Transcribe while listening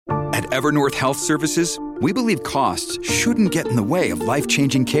At Evernorth Health Services, we believe costs shouldn't get in the way of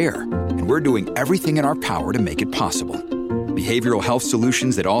life-changing care, and we're doing everything in our power to make it possible. Behavioral health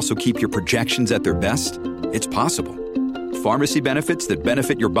solutions that also keep your projections at their best? It's possible. Pharmacy benefits that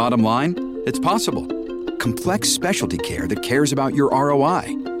benefit your bottom line? It's possible. Complex specialty care that cares about your ROI?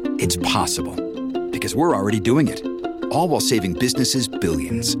 It's possible. Because we're already doing it. All while saving businesses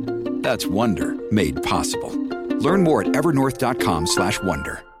billions. That's Wonder made possible. Learn more at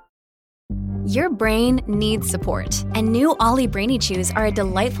evernorth.com/wonder. Your brain needs support, and new Ollie Brainy Chews are a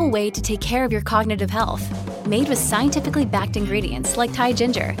delightful way to take care of your cognitive health. Made with scientifically backed ingredients like Thai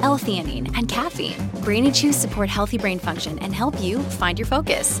ginger, L-theanine, and caffeine, Brainy Chews support healthy brain function and help you find your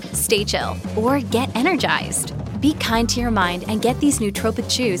focus, stay chill, or get energized. Be kind to your mind and get these nootropic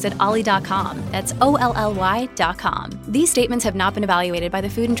chews at ollie.com. That's OLLY.com. These statements have not been evaluated by the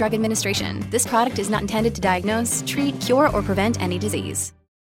Food and Drug Administration. This product is not intended to diagnose, treat, cure, or prevent any disease.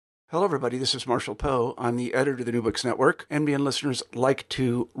 Hello, everybody. This is Marshall Poe. I'm the editor of the New Books Network. NBN listeners like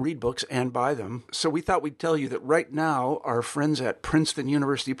to read books and buy them. So we thought we'd tell you that right now, our friends at Princeton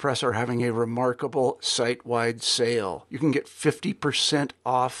University Press are having a remarkable site-wide sale. You can get 50%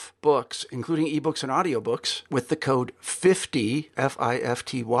 off books, including ebooks and audiobooks, with the code 50,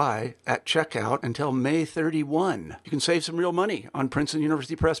 F-I-F-T-Y, at checkout until May 31. You can save some real money on Princeton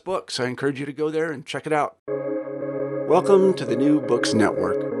University Press books. I encourage you to go there and check it out. Welcome to the New Books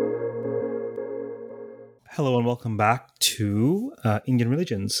Network. Hello and welcome back to Indian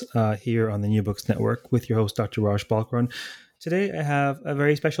Religions here on the New Books Network with your host, Dr. Raj Balkaran. Today I have a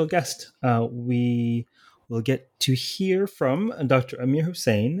very special guest. We will get to hear from Dr. Amir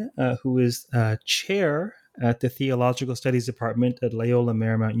Hussain, who is chair at the Theological Studies Department at Loyola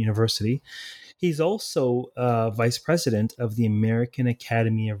Marymount University. He's also vice president of the American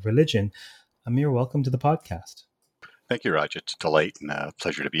Academy of Religion. Amir, welcome to the podcast. Thank you, Raj. It's a delight and a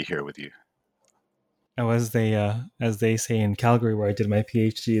pleasure to be here with you. Oh, as they say in Calgary, where I did my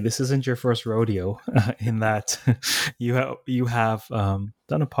PhD, this isn't your first rodeo. In that you have done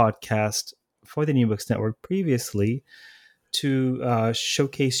a podcast for the New Books Network previously to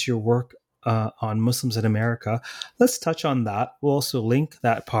showcase your work on Muslims in America. Let's touch on that. We'll also link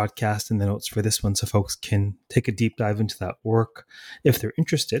that podcast in the notes for this one, so folks can take a deep dive into that work if they're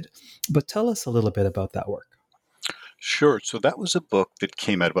interested. But tell us a little bit about that work. Sure. So that was a book that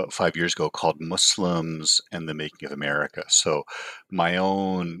came out about 5 years ago called Muslims and the Making of America. So my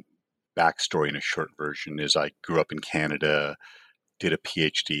own backstory in a short version is I grew up in Canada, did a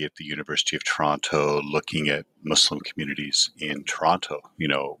PhD at the University of Toronto looking at Muslim communities in Toronto.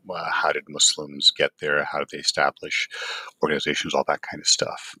 How did Muslims get there? How did they establish organizations, all that kind of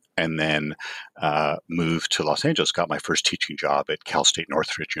stuff. And then moved to Los Angeles, got my first teaching job at Cal State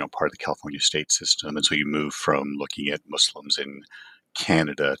Northridge, part of the California state system. And so you move from looking at Muslims in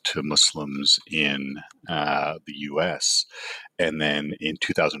Canada to Muslims in the U.S. And then in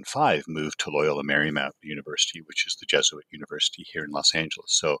 2005, moved to Loyola Marymount University, which is the Jesuit university here in Los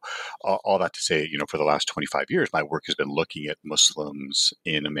Angeles. So all that to say, for the last 25 years, my work has been looking at Muslims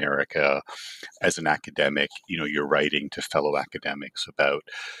in America as an academic. You're writing to fellow academics about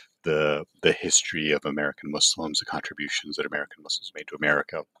the history of American Muslims, the contributions that American Muslims made to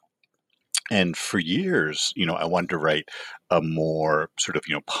America. And for years, I wanted to write a more sort of,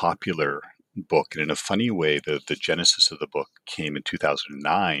 popular book. And in a funny way, the genesis of the book came in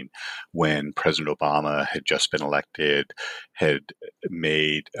 2009 when President Obama had just been elected, had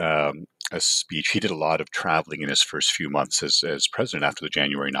made a speech. He did a lot of traveling in his first few months as president after the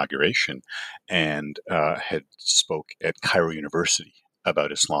January inauguration, and had spoke at Cairo University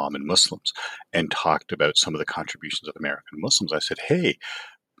about Islam and Muslims and talked about some of the contributions of American Muslims. I said, hey,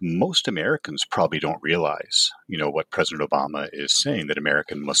 most Americans probably don't realize, what President Obama is saying, that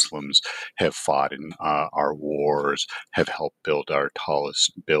American Muslims have fought in our wars, have helped build our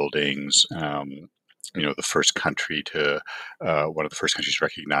tallest buildings. The first country one of the first countries to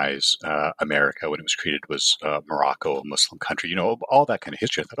recognize America when it was created was Morocco, a Muslim country. All that kind of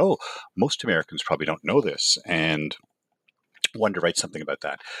history. I thought, most Americans probably don't know this, and wanted to write something about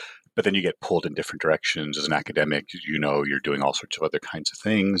that. But then you get pulled in different directions as an academic. You're doing all sorts of other kinds of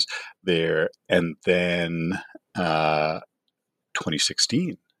things there. And then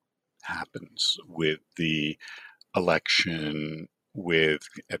 2016 happens with the election, with,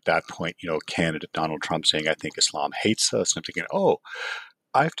 at that point, candidate Donald Trump saying, I think Islam hates us. And I'm thinking,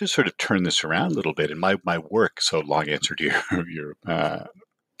 I have to sort of turn this around a little bit. And my work, so long answer to your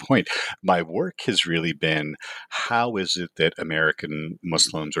point. My work has really been, how is it that American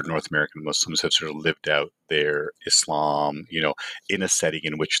Muslims or North American Muslims have sort of lived out their Islam, in a setting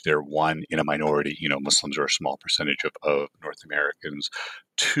in which they're, one, in a minority, Muslims are a small percentage of North Americans,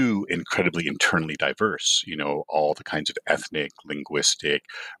 two, incredibly internally diverse, all the kinds of ethnic, linguistic,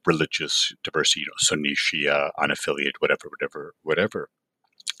 religious diversity, Sunni, Shia, unaffiliated, whatever.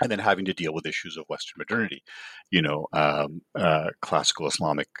 And then having to deal with issues of Western modernity. Classical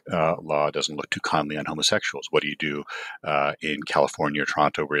Islamic law doesn't look too kindly on homosexuals. What do you do in California or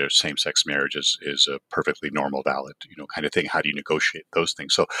Toronto, where same-sex marriage is a perfectly normal, valid, kind of thing? How do you negotiate those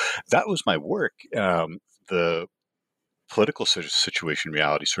things? So that was my work. The political situation,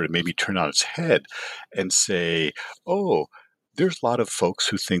 reality, sort of made me turn on its head and say, oh, there's a lot of folks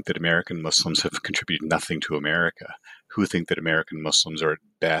who think that American Muslims have contributed nothing to America, who think that American Muslims are at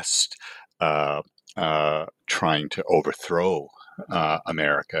best trying to overthrow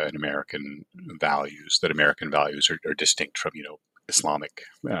America and American values, that American values are distinct from, Islamic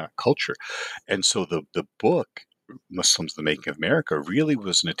culture. And so the book, Muslims, the Making of America, really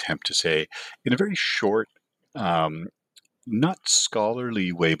was an attempt to say, in a very short, not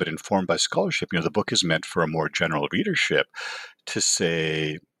scholarly way, but informed by scholarship. The book is meant for a more general readership, to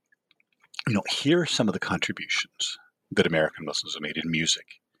say, here are some of the contributions that American Muslims have made in music,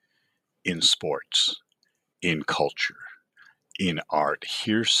 in sports, in culture, in art.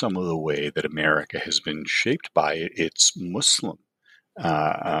 Here's some of the way that America has been shaped by its Muslim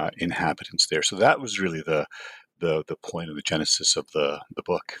inhabitants there. So that was really the point of the genesis of the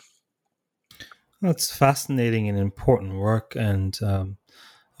book. That's fascinating and important work, and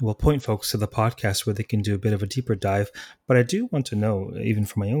we'll point folks to the podcast where they can do a bit of a deeper dive. But I do want to know, even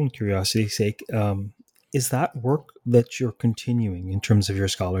for my own curiosity's sake, is that work that you're continuing in terms of your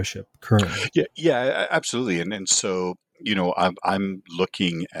scholarship currently? Yeah, absolutely. And so, I'm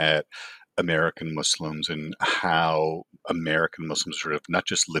looking at American Muslims and how American Muslims sort of not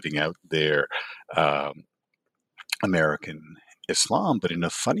just living out their American Islam, but in a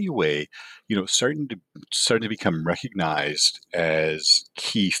funny way, starting to become recognized as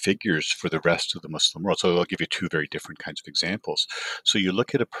key figures for the rest of the Muslim world. So I'll give you two very different kinds of examples. So you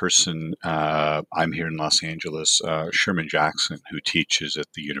look at a person, I'm here in Los Angeles, Sherman Jackson, who teaches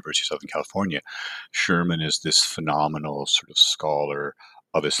at the University of Southern California. Sherman is this phenomenal sort of scholar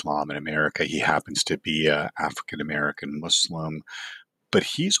of Islam in America. He happens to be an African-American Muslim. But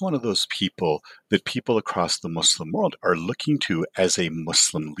he's one of those people that people across the Muslim world are looking to as a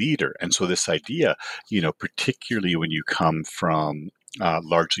Muslim leader. And so this idea, particularly when you come from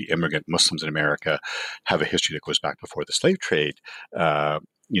largely immigrant Muslims in America, have a history that goes back before the slave trade,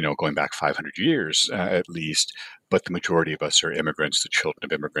 going back 500 years at least. But the majority of us are immigrants, the children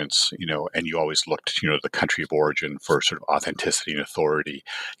of immigrants, and you always looked, the country of origin for sort of authenticity and authority.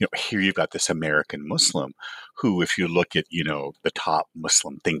 Here you've got this American Muslim who, if you look at, the top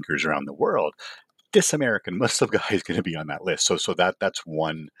Muslim thinkers around the world, this American Muslim guy is going to be on that list. So that's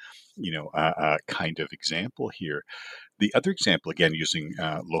one, kind of example here. The other example, again, using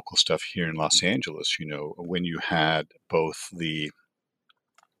local stuff here in Los Angeles, when you had both the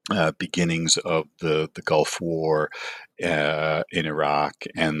beginnings of the Gulf War in Iraq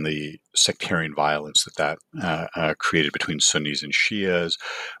and the sectarian violence that created between Sunnis and Shias,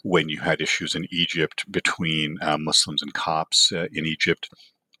 when you had issues in Egypt between Muslims and Copts in Egypt.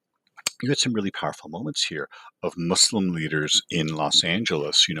 You had some really powerful moments here of Muslim leaders in Los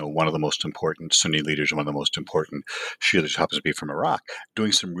Angeles, one of the most important Sunni leaders and one of the most important Shia leaders happens to be from Iraq,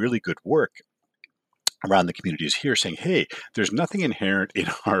 doing some really good work around the communities here, saying, hey, there's nothing inherent in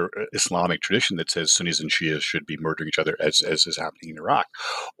our Islamic tradition that says Sunnis and Shias should be murdering each other as is happening in Iraq.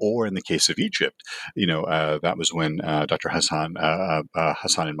 Or in the case of Egypt, that was when Dr. Hassan and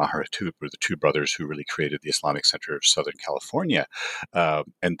Maher Hatib were the two brothers who really created the Islamic Center of Southern California.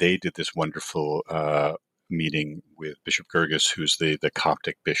 And they did this wonderful meeting with Bishop Girgis, who's the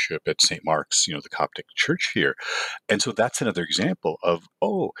Coptic bishop at St. Mark's, the Coptic church here. And so that's another example of,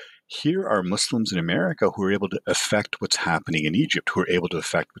 here are Muslims in America who are able to affect what's happening in Egypt, who are able to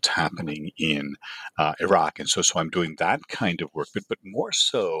affect what's happening in Iraq. And so I'm doing that kind of work, but more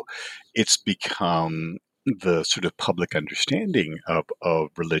so, it's become the sort of public understanding of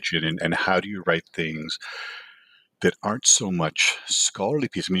religion and how do you write things that aren't so much scholarly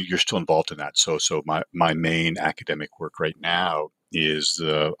piece. I mean, you're still involved in that. So my main academic work right now is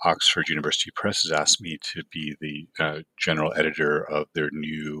the Oxford University Press has asked me to be the general editor of their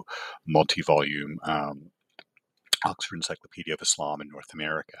new multi-volume Oxford Encyclopedia of Islam in North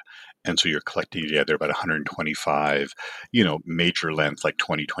America. And so you're collecting together about 125, major length, like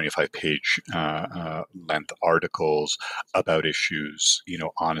 20, 25 page length articles about issues,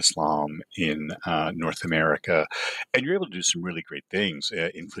 on Islam in North America. And you're able to do some really great things,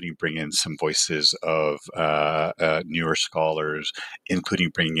 including bring in some voices of newer scholars, including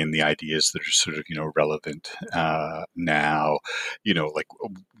bringing in the ideas that are sort of, relevant now, like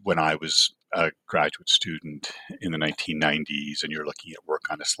when I was a graduate student in the 1990s and you're looking at work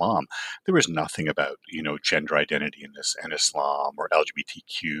on Islam, there was nothing about, gender identity in this and Islam or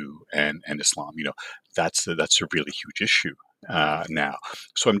LGBTQ and Islam. That's a really huge issue now.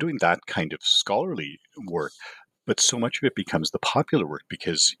 So I'm doing that kind of scholarly work. But so much of it becomes the popular work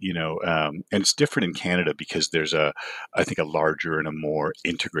because, and it's different in Canada because there's I think, a larger and a more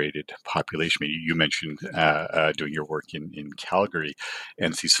integrated population. I mean, you mentioned doing your work in Calgary,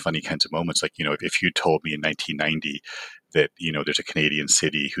 and it's these funny kinds of moments. Like, if you told me in 1990 that, there's a Canadian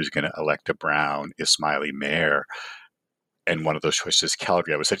city who's going to elect a brown Ismaili mayor, and one of those choices is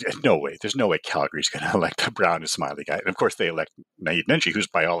Calgary, I would say, no way. There's no way Calgary's going to elect a brown Ismaili guy. And of course, they elect Naheed Nenshi, who's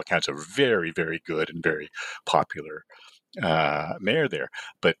by all accounts a very, very good and very popular mayor there.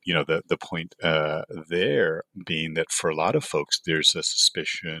 But, the point there being that for a lot of folks, there's a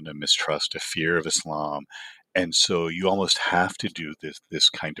suspicion, a mistrust, a fear of Islam. And so you almost have to do this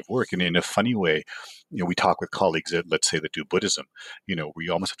kind of work. And in a funny way, we talk with colleagues that, let's say, that do Buddhism, we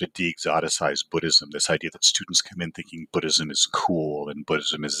almost have to de-exoticize Buddhism, this idea that students come in thinking Buddhism is cool and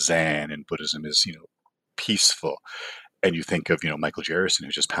Buddhism is Zen and Buddhism is, peaceful. And you think of, Michael Jarrison,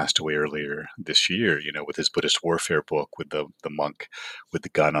 who just passed away earlier this year, with his Buddhist warfare book with the monk with the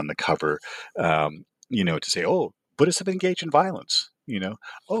gun on the cover, to say, oh, Buddhists have engaged in violence.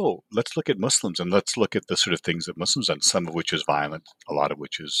 Oh, let's look at Muslims and let's look at the sort of things that Muslims have done, some of which is violent, a lot of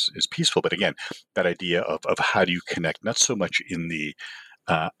which is peaceful. But again, that idea of how do you connect, not so much in the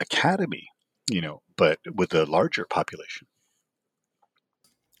academy, but with the larger population.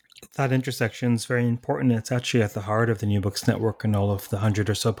 That intersection is very important. It's actually at the heart of the New Books Network and all of the 100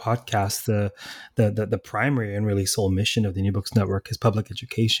 or so podcasts. The primary and really sole mission of the New Books Network is public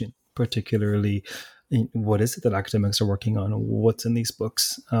education, particularly what is it that academics are working on? What's in these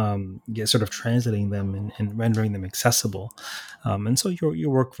books? Sort of translating them and rendering them accessible. And so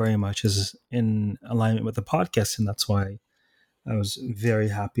your work very much is in alignment with the podcast, and that's why I was very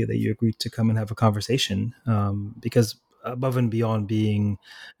happy that you agreed to come and have a conversation, because above and beyond being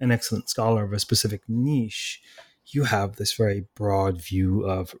an excellent scholar of a specific niche, you have this very broad view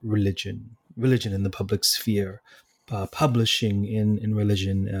of religion in the public sphere, publishing in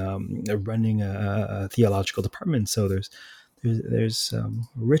religion, running a theological department. So there's a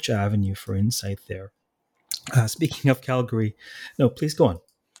rich avenue for insight there. Speaking of Calgary, no, please go on.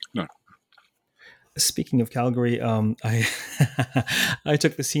 No. Speaking of Calgary, I I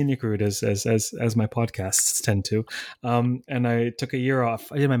took the scenic route as my podcasts tend to, and I took a year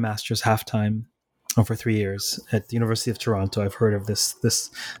off. I did my master's half-time for 3 years at the University of Toronto. I've heard of this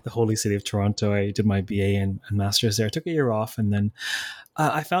the holy city of Toronto. I did my BA and master's there. I took a year off, and then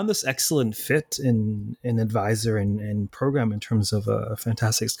I found this excellent fit in advisor and program in terms of a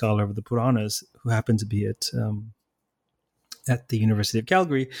fantastic scholar of the Puranas who happened to be at the University of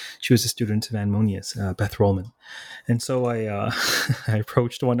Calgary. She was a student of Anne Monius, Beth Rollman. And so I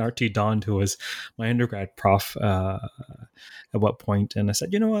approached one R.T. Dond, who was my undergrad prof at what point, and I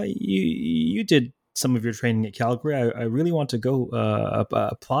said, you did some of your training at Calgary. I really want to go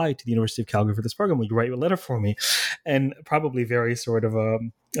apply to the University of Calgary for this program. Will you write a letter for me? And probably very sort of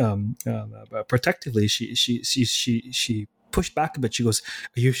protectively, she pushed back a bit. She goes,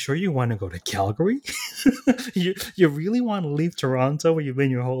 "Are you sure you want to go to Calgary? you really want to leave Toronto where you've been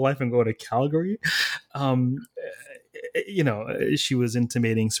your whole life and go to Calgary?" She was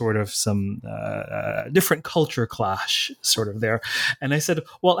intimating sort of some different culture clash sort of there. And I said,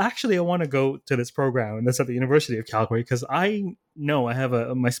 well, actually, I want to go to this program, and that's at the University of Calgary, because I know I have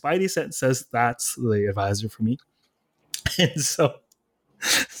my spidey sense says that's the advisor for me. And so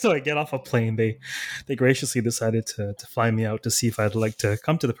I get off a plane. They graciously decided to fly me out to see if I'd like to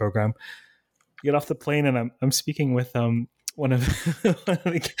come to the program. Get off the plane, and I'm speaking with one of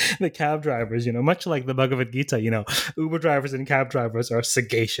the cab drivers. Much like the Bhagavad Gita, Uber drivers and cab drivers are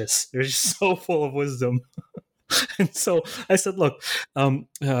sagacious. They're just so full of wisdom. And so I said, look,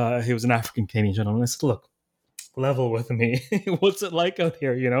 he was an African Canadian gentleman. I said, look, level with me. What's it like out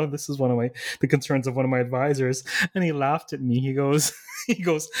here? This is one of the concerns of one of my advisors. And he laughed at me. He goes,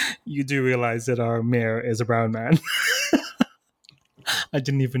 you do realize that our mayor is a brown man? I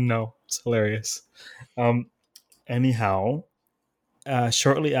didn't even know. It's hilarious. Anyhow,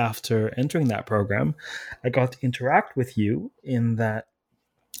 shortly after entering that program, I got to interact with you in that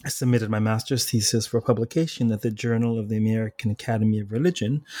I submitted my master's thesis for publication at the Journal of the American Academy of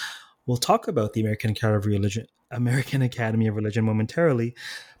Religion. We'll talk about the American Academy of Religion momentarily,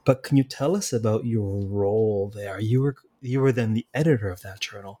 but can you tell us about your role there? You were then the editor of that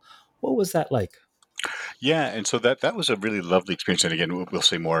journal. What was that like? Yeah, and so that was a really lovely experience. And again, we'll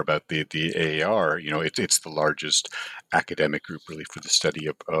say more about the AAR. It's the largest academic group really for the study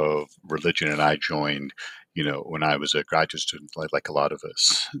of religion. And I joined, when I was a graduate student, like a lot of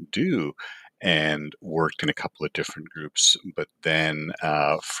us do, and worked in a couple of different groups. But then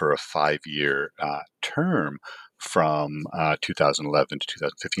for a 5-year term from 2011 to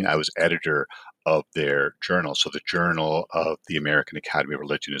 2015, I was editor of their journal. So the Journal of the American Academy of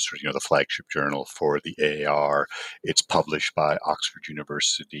Religion is sort of, the flagship journal for the AAR. It's published by Oxford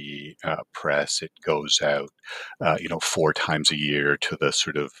University Press. It goes out, 4 times a year to the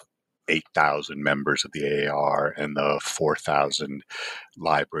sort of 8,000 members of the AAR and the 4,000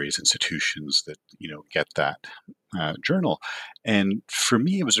 libraries, institutions that, get that journal. And for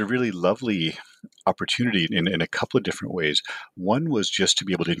me, it was a really lovely opportunity in a couple of different ways. One was just to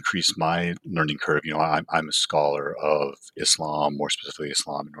be able to increase my learning curve. I'm a scholar of Islam, more specifically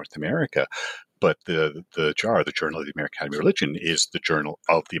Islam in North America. But the JAR, the Journal of the American Academy of Religion, is the journal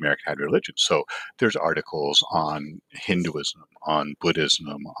of the American Academy of Religion. So there's articles on Hinduism, on Buddhism,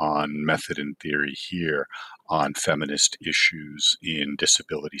 on method and theory here, on feminist issues in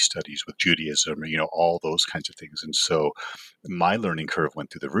disability studies with Judaism, all those kinds of things. And so my learning curve went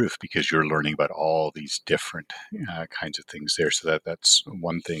through the roof because you're learning about all these different kinds of things there. So that's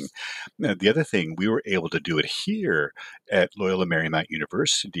one thing. The other thing, we were able to do it here at Loyola Marymount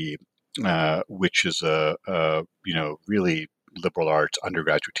University, which is a really liberal arts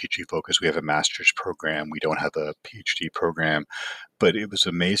undergraduate teaching focus. We have a master's program. We don't have a PhD program, but it was an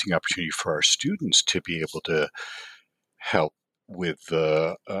amazing opportunity for our students to be able to help with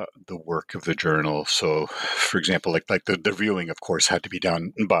the work of the journal. So, for example, like the reviewing, of course, had to be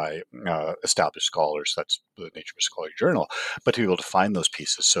done by established scholars. That's the nature of a scholarly journal. But to be able to find those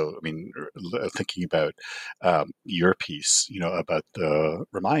pieces. So, I mean, thinking about your piece, about the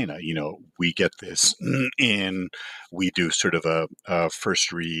Ramayana, we get this in. We do sort of a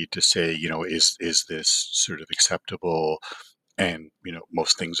first read to say, is this sort of acceptable? And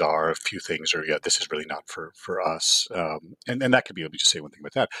most things are. A few things are, this is really not for us. And that could be. Let me just say one thing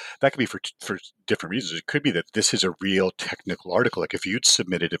about that. That could be for different reasons. It could be that this is a real technical article. Like if you'd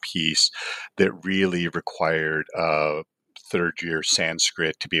submitted a piece that really required third-year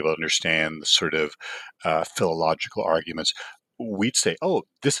Sanskrit to be able to understand the sort of philological arguments, we'd say, oh,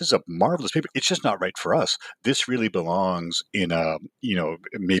 this is a marvelous paper. It's just not right for us. This really belongs in a,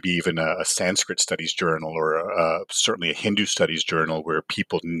 maybe even a Sanskrit studies journal or certainly a Hindu studies journal where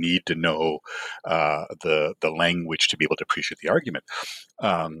people need to know the language to be able to appreciate the argument.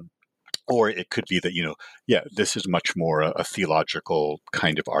 Or it could be that, this is much more a theological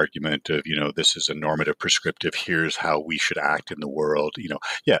kind of argument of, this is a normative prescriptive, here's how we should act in the world.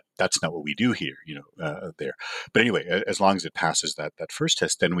 That's not what we do here, there. But anyway, as long as it passes that first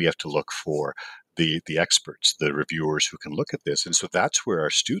test, then we have to look for the experts, the reviewers who can look at this. And so that's where our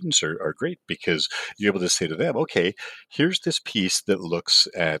students are great because you're able to say to them, okay, here's this piece that looks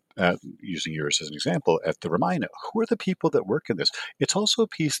at, using yours as an example, at the Ramayana. Who are the people that work in this? It's also a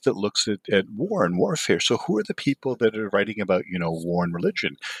piece that looks at war and warfare. So who are the people that are writing about, war and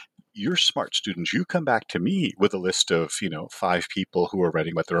religion? You're smart students. You come back to me with a list of, 5 people who are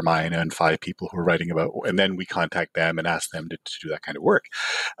writing about the Ramayana and 5 people who are writing about, and then we contact them and ask them to do that kind of work.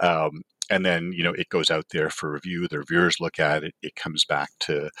 And then, it goes out there for review. The reviewers look at it. It comes back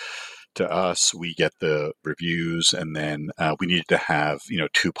to us. We get the reviews, and then we needed to have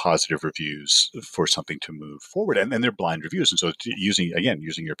 2 positive reviews for something to move forward. And they're blind reviews. And so using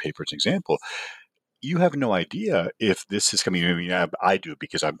your paper as an example, you have no idea if this is coming. I mean, I do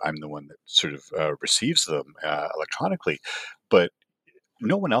because I'm the one that sort of receives them electronically, but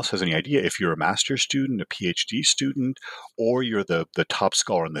no one else has any idea if you're a master's student, a PhD student, or you're the top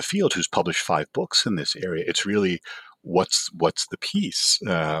scholar in the field who's published 5 books in this area. It's really what's the piece,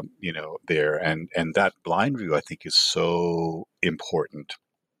 there, and that blind view I think is so important.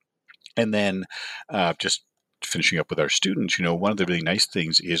 And then just finishing up with our students, one of the really nice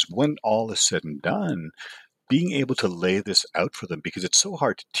things is when all is said and done, being able to lay this out for them, because it's so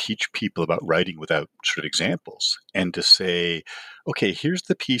hard to teach people about writing without sort of examples, and to say, okay, here's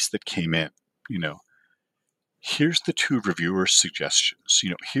the piece that came in, here's the two reviewer suggestions.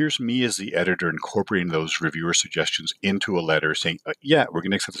 Here's me as the editor incorporating those reviewer suggestions into a letter saying, yeah, we're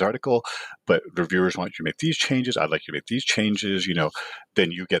going to accept this article, but the reviewers want you to make these changes. I'd like you to make these changes.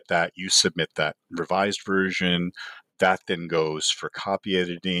 Then you get that, you submit that revised version. That then goes for copy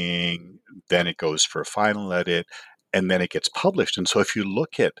editing. Then it goes for a final edit, and then it gets published. And so if you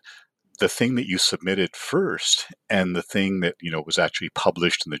look at the thing that you submitted first and the thing that, was actually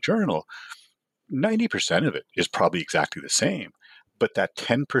published in the journal, 90% of it is probably exactly the same, but that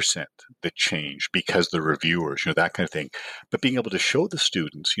 10% that change because the reviewers, that kind of thing, but being able to show the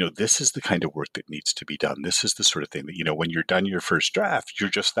students, this is the kind of work that needs to be done. This is the sort of thing that, when you're done your first draft, you're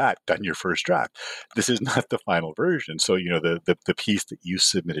just done your first draft. This is not the final version. So, the piece that you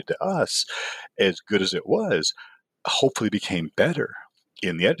submitted to us, as good as it was, hopefully became better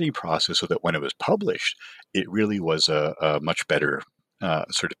in the editing process so that when it was published, it really was a much better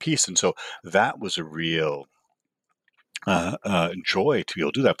sort of piece. And so that was a real joy to be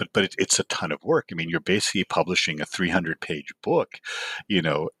able to do that. But it's a ton of work. I mean, you're basically publishing a 300-page book,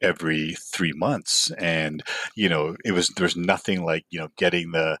 every 3 months. And, there's nothing like,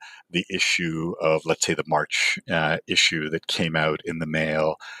 getting the issue of, let's say, the March issue that came out in the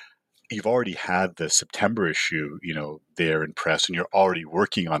mail. You've already had the September issue, there in press, and you're already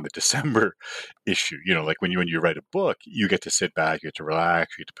working on the December issue. Like when you write a book, you get to sit back, you get to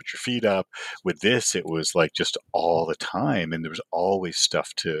relax, you get to put your feet up. With this, it was like just all the time, and there was always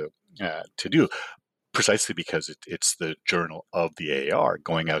stuff to do. Precisely because it's the journal of the AAR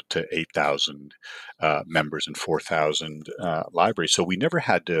going out to 8,000 members and 4,000 libraries. So we never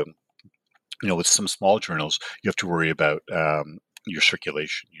had to, with some small journals, you have to worry about your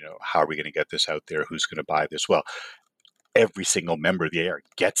circulation. How are we going to get this out there? Who's going to buy this? Well, every single member of the AAR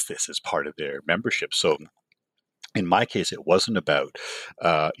gets this as part of their membership. So in my case, it wasn't about,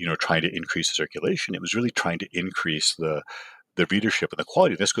 trying to increase the circulation. It was really trying to increase the readership and the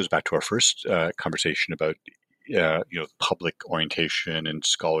quality. This goes back to our first conversation about, public orientation and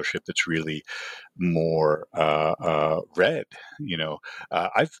scholarship that's really more read.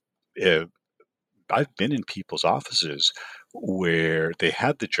 I've been in people's offices where they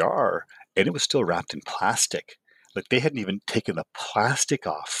had the jar and it was still wrapped in plastic. Like they hadn't even taken the plastic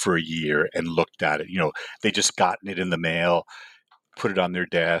off for a year and looked at it. They just gotten it in the mail, put it on their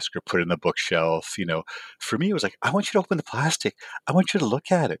desk or put it in the bookshelf. For me, it was like, I want you to open the plastic. I want you to look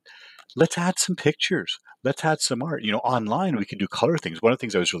at it. Let's add some pictures. Let's add some art. Online, we can do color things. One of the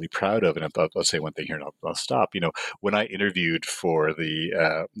things I was really proud of, and I'll say one thing here and I'll stop. When I interviewed for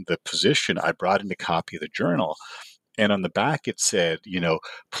the position, I brought in a copy of the journal. And on the back, it said,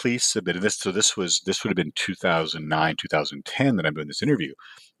 please submit this. So this would have been 2009, 2010 that I'm doing this interview,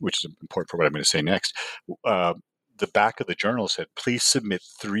 which is important for what I'm going to say next. The back of the journal said, please submit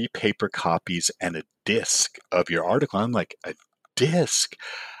 3 paper copies and a disc of your article. I'm like, a disc?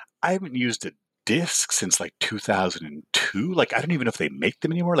 I haven't used a disc since like 2002. Like, I don't even know if they make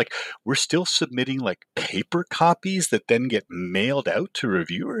them anymore. Like, we're still submitting like paper copies that then get mailed out to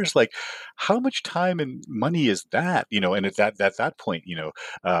reviewers. Like, how much time and money is that? And at that point,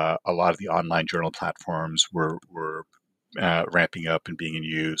 a lot of the online journal platforms were ramping up and being in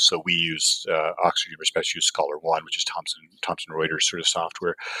use. So we used Oxford University Press used Scholar One, which is Thomson Reuters sort of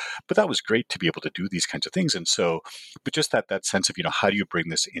software. But that was great to be able to do these kinds of things. And so, but just that sense of, how do you bring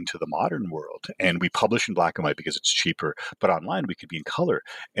this into the modern world? And we publish in black and white because it's cheaper, but online we could be in color.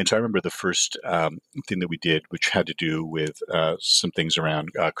 And so I remember the first thing that we did, which had to do with some things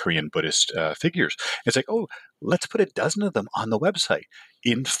around Korean Buddhist figures. It's like, oh, let's put a dozen of them on the website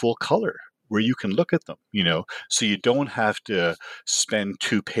in full color, where you can look at them, so you don't have to spend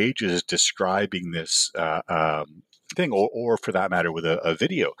 2 pages describing this thing, or for that matter, with a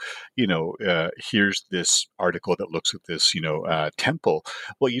video. Here's this article that looks at this, temple.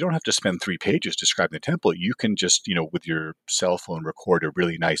 Well, you don't have to spend 3 pages describing the temple. You can just, with your cell phone, record a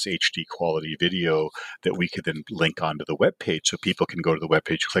really nice HD quality video that we could then link onto the webpage, so people can go to the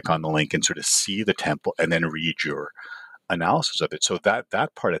webpage, click on the link, and sort of see the temple, and then read your analysis of it. So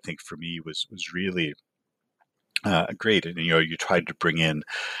that part, I think, for me was really great. And you tried to bring in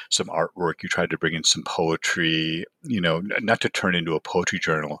some artwork, you tried to bring in some poetry, not to turn into a poetry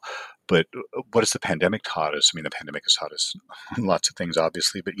journal, but what has the pandemic taught us? I mean, the pandemic has taught us lots of things,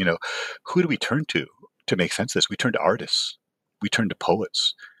 obviously, but who do we turn to make sense of this? We turn to artists, we turn to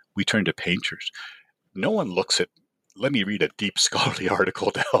poets, we turn to painters. No one looks at, let me read a deep scholarly article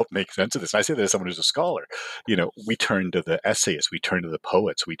to help make sense of this. And I say that as someone who's a scholar. We turn to the essayists, we turn to the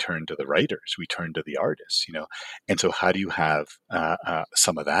poets, we turn to the writers, we turn to the artists, And so how do you have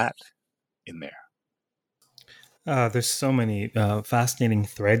some of that in there? There's so many fascinating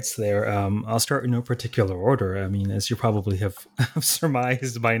threads there. I'll start in no particular order. I mean, as you probably have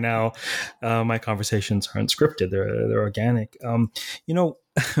surmised by now, my conversations aren't scripted; they're organic.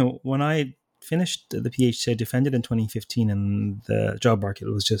 When I finished the PhD, I defended in 2015, and the job market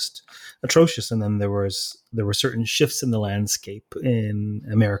was just atrocious. And then there were certain shifts in the landscape in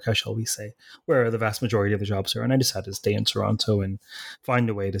America, shall we say, where the vast majority of the jobs are. And I decided to stay in Toronto and find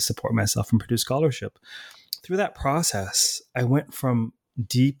a way to support myself and produce scholarship. Through that process, I went from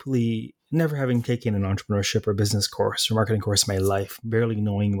deeply never having taken an entrepreneurship or business course or marketing course in my life, barely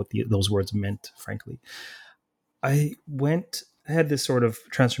knowing what those words meant, frankly. I had this sort of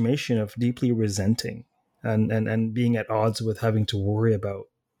transformation of deeply resenting and being at odds with having to worry about,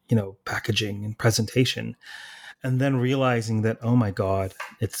 packaging and presentation. And then realizing that, oh my God,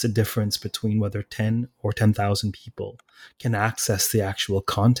 it's the difference between whether 10 or 10,000 people can access the actual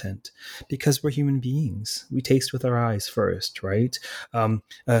content, because we're human beings. We taste with our eyes first, right?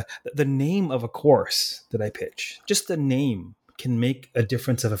 The name of a course that I pitch, just the name can make a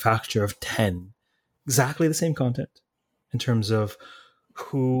difference of a factor of 10. Exactly the same content in terms of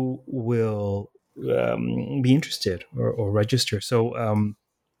who will be interested or register. So,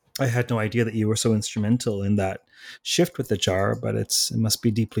 I had no idea that you were so instrumental in that shift with the jar, but it must be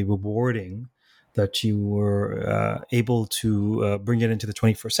deeply rewarding that you were able to bring it into the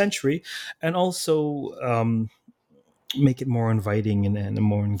 21st century and also make it more inviting and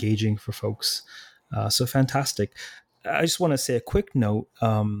more engaging for folks. So fantastic. I just want to say a quick note.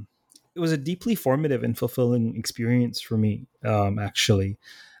 It was a deeply formative and fulfilling experience for me, actually.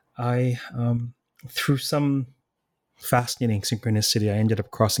 I, through some fascinating synchronicity, I ended up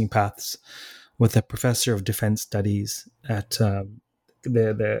crossing paths with a professor of defense studies at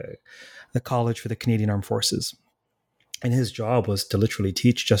the College for the Canadian Armed Forces. And his job was to literally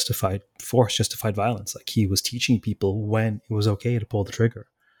teach justified force, justified violence. Like, he was teaching people when it was okay to pull the trigger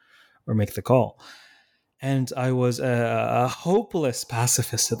or make the call. And I was a hopeless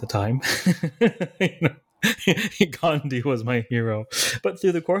pacifist at the time. Gandhi was my hero. But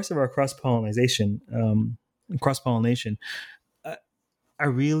through the course of our cross-pollination, I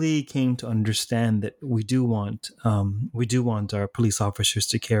really came to understand that we do want our police officers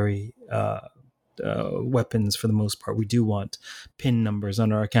to carry weapons for the most part. We do want PIN numbers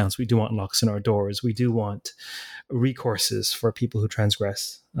on our accounts. We do want locks on our doors. We do want recourses for people who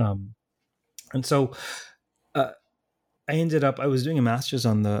transgress. And so I was doing a master's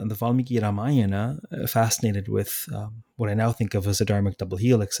on the Valmiki Ramayana, fascinated with what I now think of as a Dharmic double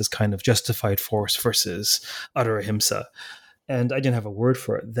helix, as kind of justified force versus utter ahimsa. And I didn't have a word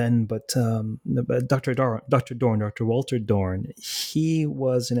for it then, but Dr. Walter Dorn, he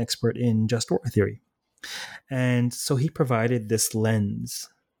was an expert in just war theory. And so he provided this lens,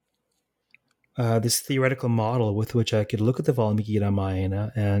 this theoretical model with which I could look at the Valmiki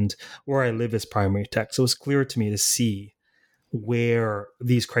Ramayana and where I live as primary text. So it was clear to me to see where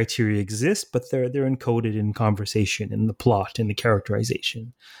these criteria exist, but they're encoded in conversation, in the plot, in the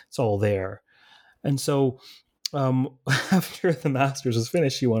characterization. It's all there. And so after the master's was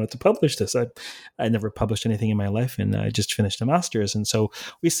finished, he wanted to publish this. I never published anything in my life, and I just finished a master's. And so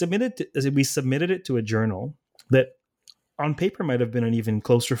we submitted it to a journal that on paper might have been an even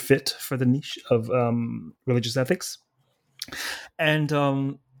closer fit for the niche of religious ethics. And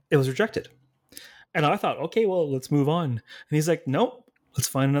it was rejected. And I thought, okay, well, let's move on. And he's like, nope, let's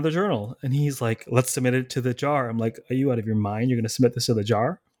find another journal. And he's like, let's submit it to the jar. I'm like, are you out of your mind? You're going to submit this to the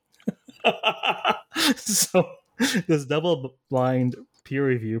jar? So this double-blind peer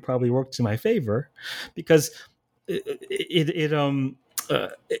review probably worked to my favor, because it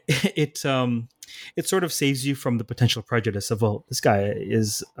sort of saves you from the potential prejudice of, well, this guy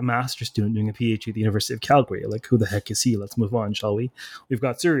is a master's student doing a PhD at the University of Calgary. Like, who the heck is he? Let's move on, shall we? We've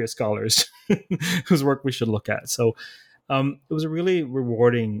got serious scholars whose work we should look at. So it was a really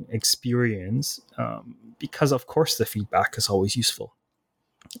rewarding experience because, of course, the feedback is always useful.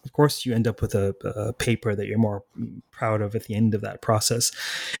 Of course, you end up with a paper that you're more proud of at the end of that process.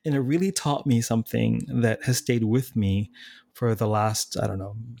 And it really taught me something that has stayed with me for the last,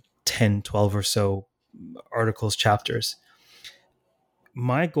 10, 12 or so articles, chapters.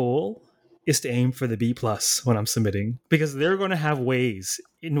 My goal is to aim for the B+ when I'm submitting, because they're going to have ways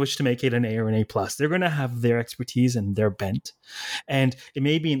in which to make it an A or an A+. They're going to have their expertise and their bent. And it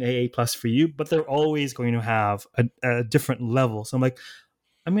may be an AA+ for you, but they're always going to have a different level. So I'm like,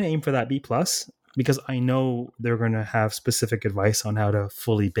 I'm going to aim for that B+, because I know they're going to have specific advice on how to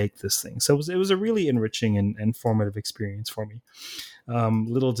fully bake this thing. So it was a really enriching and formative experience for me.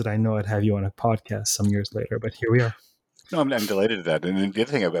 Little did I know I'd have you on a podcast some years later, but here we are. No, I'm delighted at that. And then the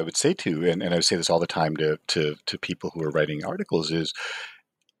other thing I would say too, and I would say this all the time to people who are writing articles is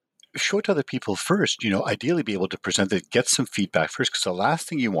show it to other people first. Ideally be able to present it, get some feedback first, because the last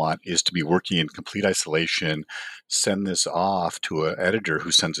thing you want is to be working in complete isolation, send this off to an editor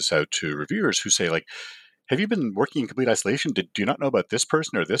who sends this out to reviewers who say like, have you been working in complete isolation? Do you not know about this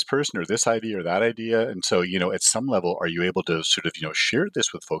person or this idea or that idea? And so, at some level, are you able to sort of, share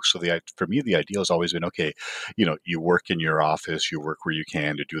this with folks? So for me, the ideal has always been, okay, you work in your office, you work where you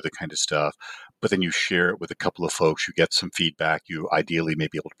can to do the kind of stuff, but then you share it with a couple of folks, you get some feedback, you ideally may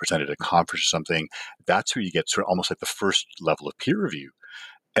be able to present it at a conference or something. That's where you get sort of almost like the first level of peer review.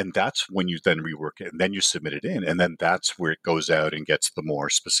 And that's when you then rework it and then you submit it in. And then that's where it goes out and gets the more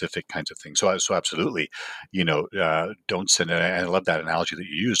specific kinds of things. So absolutely, don't send it. And I love that analogy that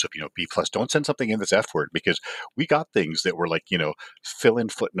you used of, B plus, don't send something in this F word, because we got things that were like, fill in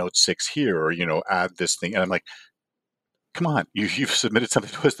footnote 6 here, or, add this thing. And I'm like, come on, you've submitted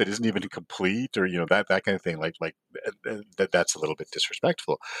something to us that isn't even complete, or that kind of thing. Like that's a little bit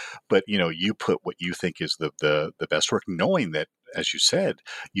disrespectful. But you put what you think is the best work, knowing that, as you said,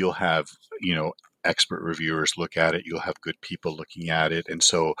 you'll have expert reviewers look at it. You'll have good people looking at it, and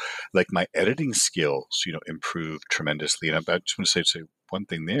so like my editing skills, improved tremendously. And I just want to say one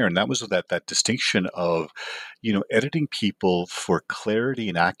thing there, and that was that distinction of editing people for clarity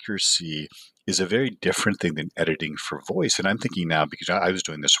and accuracy is a very different thing than editing for voice. And I'm thinking now, because I was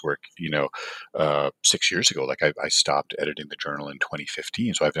doing this work, 6 years ago, like I stopped editing the journal in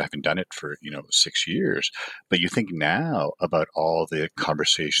 2015. So I haven't done it for, 6 years. But you think now about all the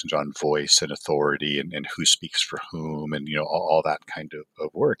conversations on voice and authority and who speaks for whom and, all that kind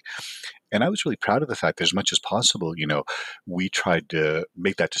of work. And I was really proud of the fact that as much as possible, we tried to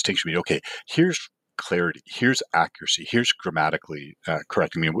make that distinction. I mean, okay, here's clarity, here's accuracy, here's grammatically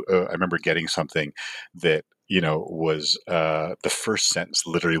correct. I mean, I remember getting something that was the first sentence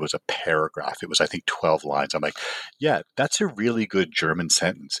literally was a paragraph. It was, I think, 12 lines. I'm like, yeah, that's a really good German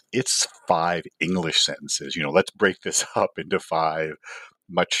sentence. It's 5 English sentences. Let's break this up into 5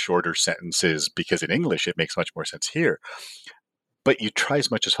 much shorter sentences, because in English it makes much more sense here. But you try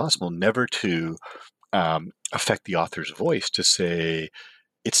as much as possible never to affect the author's voice, to say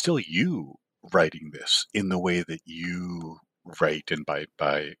it's still you writing this in the way that you write and by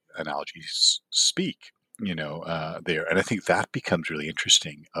analogies speak, there. And I think that becomes really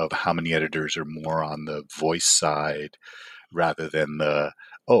interesting, of how many editors are more on the voice side rather than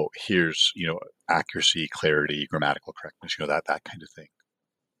here's, accuracy, clarity, grammatical correctness, that kind of thing.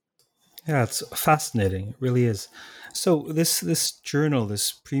 Yeah, it's fascinating. It really is. So this journal,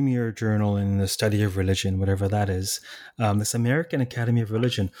 this premier journal in the study of religion, whatever that is, this American Academy of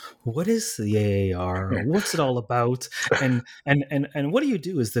Religion. What is the AAR? What's it all about? And what do you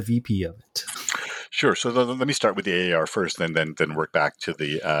do as the VP of it? Sure. So let me start with the AAR first, and then work back to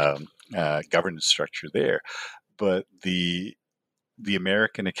the governance structure there. But the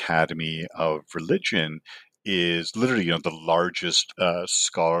American Academy of Religion is literally, the largest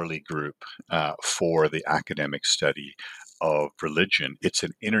scholarly group for the academic study of religion. It's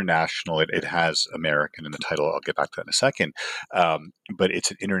an international. It has American in the title. I'll get back to that in a second. But it's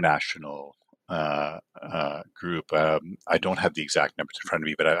an international group. I don't have the exact numbers in front of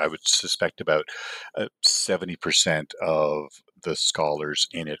me, but I would suspect about 70% of the scholars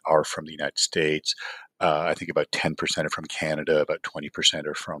in it are from the United States. I think about 10% are from Canada, about 20%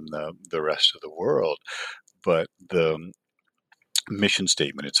 are from the rest of the world. But the mission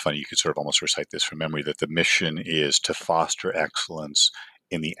statement, it's funny, you could sort of almost recite this from memory, that the mission is to foster excellence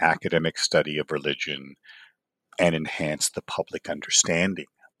in the academic study of religion and enhance the public understanding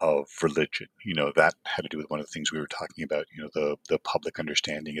of religion. That had to do with one of the things we were talking about, the public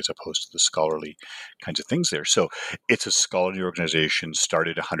understanding as opposed to the scholarly kinds of things there. So it's a scholarly organization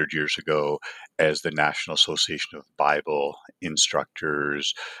started 100 years ago as the National Association of Bible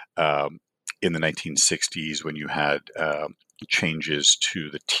Instructors. In the 1960s, when you had changes to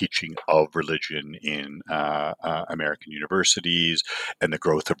the teaching of religion in American universities and the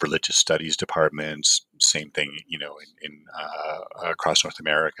growth of religious studies departments, same thing, in across North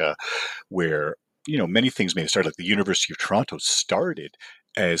America, where, many things may have started. Like the University of Toronto started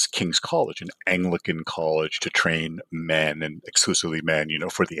as King's College, an Anglican college to train men, and exclusively men,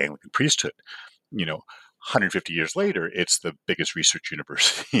 for the Anglican priesthood. 150 years later, it's the biggest research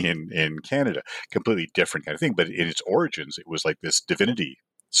university in Canada. Completely different kind of thing. But in its origins, it was like this divinity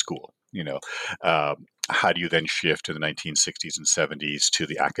school. How do you then shift in the 1960s and 70s to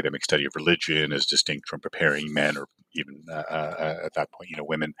the academic study of religion, as distinct from preparing men, or even at that point,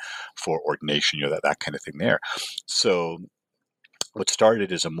 women for ordination, that kind of thing there. So what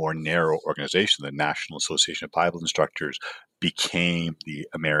started as a more narrow organization, the National Association of Bible Instructors, became the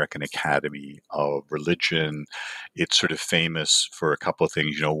American Academy of Religion. It's sort of famous for a couple of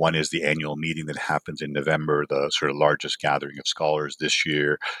things. One is the annual meeting that happens in November, the sort of largest gathering of scholars this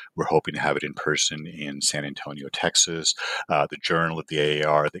year. We're hoping to have it in person in San Antonio, Texas. The Journal of the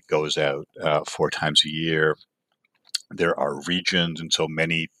AAR that goes out 4 times a year. There are regions, and so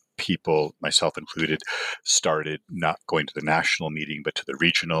many people, myself included, started not going to the national meeting, but to the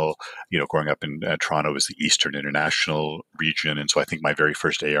regional. Growing up in Toronto was the Eastern International region. And so I think my very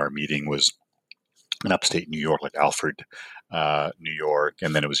first AR meeting was in upstate New York, like Alfred, New York.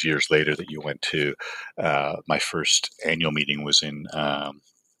 And then it was years later that you went to my first annual meeting was in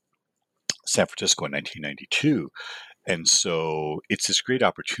San Francisco in 1992. And so it's this great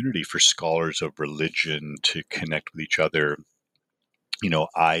opportunity for scholars of religion to connect with each other.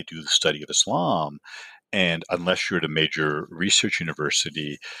 I do the study of Islam, and unless you're at a major research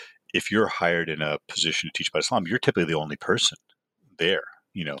university, if you're hired in a position to teach about Islam, you're typically the only person there.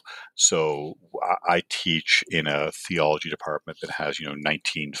 So I teach in a theology department that has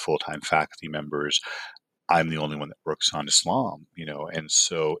 19 full-time faculty members. I'm the only one that works on Islam, and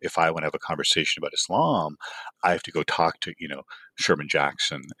so if I want to have a conversation about Islam, I have to go talk to, Sherman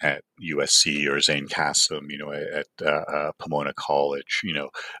Jackson at USC or Zane Kassim, at Pomona College, you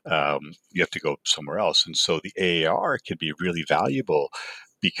have to go somewhere else. And so the AAR can be really valuable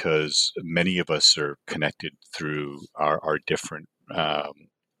because many of us are connected through our different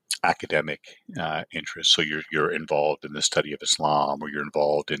academic interests. So you're involved in the study of Islam, or you're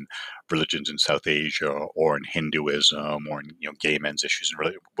involved in religions in South Asia, or in Hinduism, or in gay men's issues, and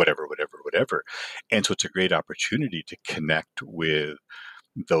whatever. And so it's a great opportunity to connect with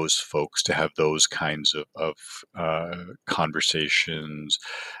those folks, to have those kinds of conversations.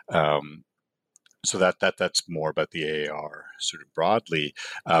 So that's more about the AAR sort of broadly.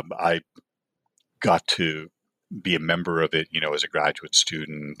 I got to be a member of it, as a graduate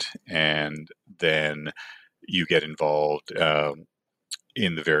student, and then you get involved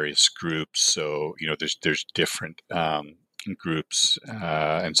in the various groups. So there's different groups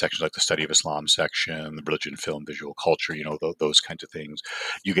and sections, like the study of Islam section, the religion, film, visual culture, those kinds of things.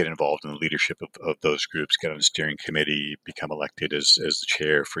 You get involved in the leadership of those groups, get on a steering committee, become elected as the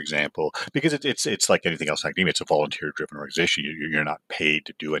chair, for example, because it's like anything else in academia. It's a volunteer-driven organization. You're not paid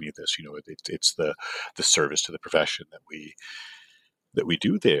to do any of this. It's the service to the profession that we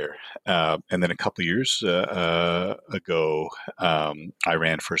do there. And then a couple of years ago, I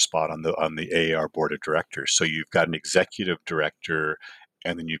ran for a spot on the AAR board of directors. So you've got an executive director,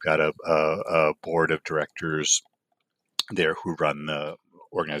 and then you've got a board of directors there who run the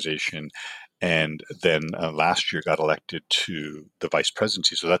organization. And then last year got elected to the vice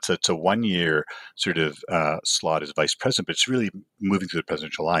presidency. So it's a 1-year sort of slot as vice president, but it's really moving through the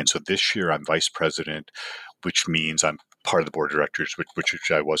presidential line. So this year I'm vice president, which means I'm part of the board of directors,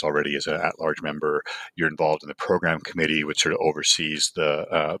 which I was already as an at-large member. You're involved in the program committee, which sort of oversees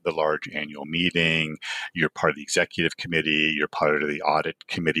the large annual meeting. You're part of the executive committee. You're part of the audit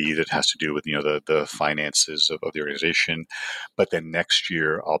committee that has to do with the finances of the organization. But then next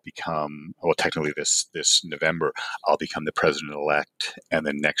year I'll become, well, technically this November I'll become the president-elect, and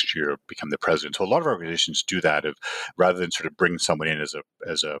then next year become the president. So a lot of organizations do that, rather than sort of bring someone in as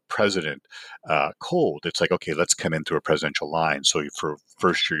a president cold. It's like, okay, let's come in through a presidential line. So for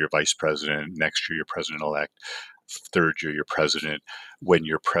first year, you're vice president. Next year, you're president-elect. Third year, you're president. When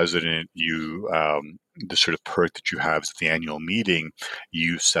you're president, the sort of perk that you have is at the annual meeting,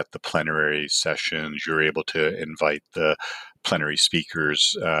 you set the plenary sessions. You're able to invite the plenary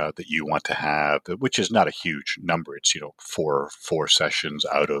speakers that you want to have, which is not a huge number. It's four sessions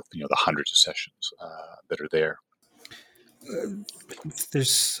out of the hundreds of sessions that are there.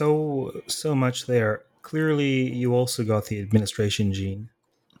 There's so much there. Clearly, you also got the administration gene.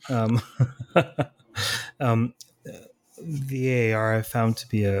 The AAR I found to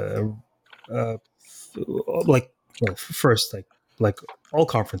be first, like all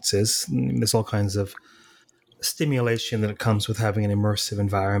conferences, there's all kinds of stimulation that comes with having an immersive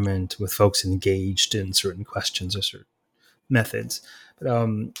environment with folks engaged in certain questions or certain methods. But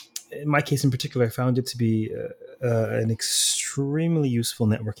in my case in particular, I found it to be an extremely useful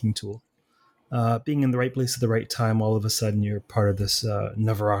networking tool. Being in the right place at the right time, all of a sudden you're part of this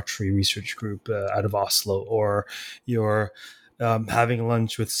Navaratri research group out of Oslo, or you're having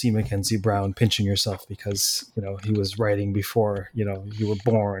lunch with C. Mackenzie Brown, pinching yourself because he was writing before you were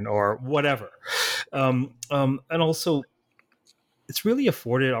born, or whatever. And also, it's really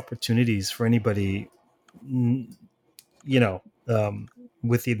afforded opportunities for anybody,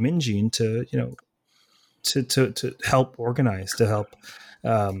 with the admin gene to to help organize, to help.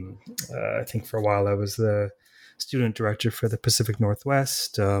 I think for a while I was the student director for the Pacific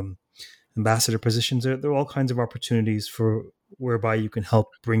Northwest, ambassador positions. There are all kinds of opportunities for whereby you can help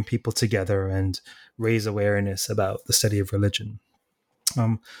bring people together and raise awareness about the study of religion.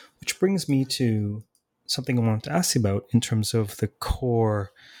 Which brings me to something I wanted to ask you about in terms of the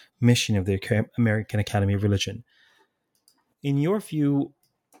core mission of the American Academy of Religion. In your view,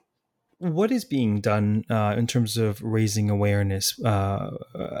 what is being done in terms of raising awareness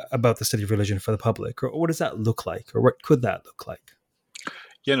about the study of religion for the public? Or what does that look like? Or what could that look like?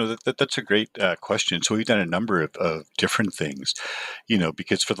 Yeah, no, that's a great question. So we've done a number of different things,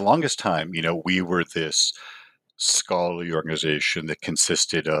 because for the longest time, we were this scholarly organization that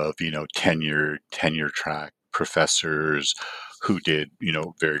consisted of, tenure track professors who did,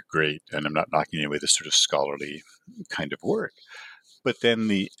 very great, and I'm not knocking away this sort of scholarly kind of work. But then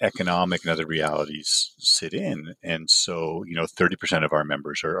the economic and other realities sit in. And so, 30% of our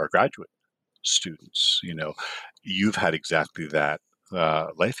members are graduate students. You've had exactly that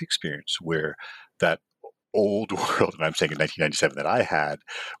life experience where that old world, and I'm saying in 1997 that I had,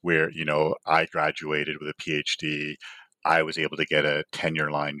 where, I graduated with a PhD. I was able to get a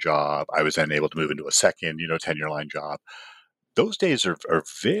tenure line job. I was then able to move into a second, tenure line job. Those days are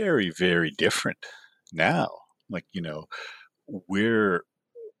very, very different now. Like, we're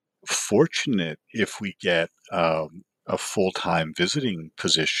fortunate if we get a full-time visiting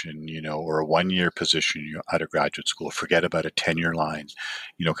position, or a one-year position at a graduate school. Forget about a tenure line,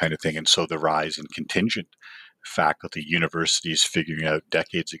 kind of thing. And so the rise in contingent faculty, universities figuring out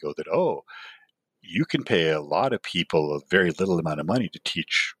decades ago that, you can pay a lot of people a very little amount of money to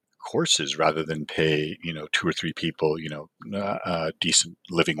teach courses rather than pay, two or three people, decent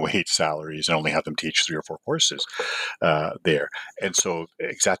living wage salaries and only have them teach 3 or 4 courses there. And so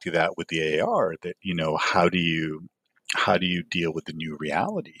exactly that with the AAR, that, how do you deal with the new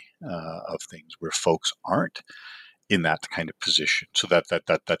reality of things where folks aren't in that kind of position? So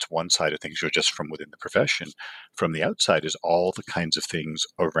that's one side of things, just from within the profession. From the outside is all the kinds of things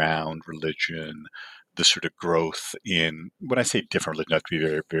around religion, the sort of growth in, when I say different religion, I have to be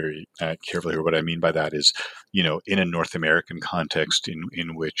very, very careful here. What I mean by that is, in a North American context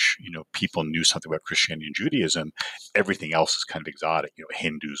in which, people knew something about Christianity and Judaism, everything else is kind of exotic,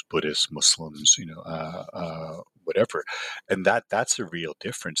 Hindus, Buddhists, Muslims, whatever. And that's a real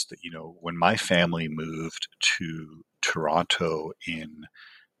difference that, when my family moved to Toronto in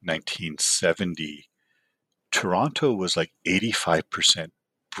 1970, Toronto was like 85%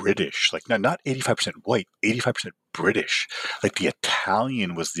 British, like not 85% white, 85% British. Like the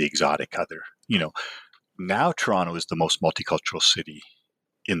Italian was the exotic other. Now Toronto is the most multicultural city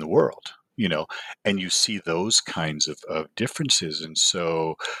in the world, and you see those kinds of differences. And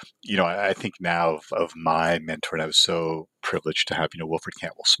so, I think now of my mentor, and I was so privileged to have, Wilfred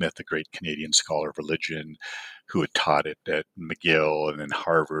Cantwell Smith, a great Canadian scholar of religion who had taught it at McGill and then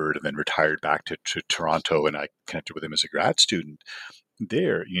Harvard and then retired back to Toronto. And I connected with him as a grad student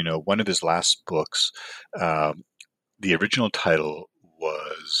there. One of his last books, the original title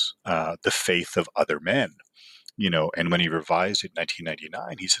was The Faith of Other Men. And when he revised it in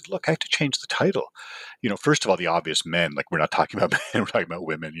 1999, he said, look, I have to change the title. First of all, the obvious men, like we're not talking about men, we're talking about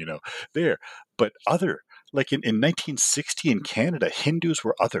women, there. But other, like in 1960 in Canada, Hindus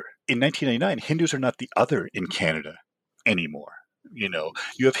were other. In 1999, Hindus are not the other in Canada anymore.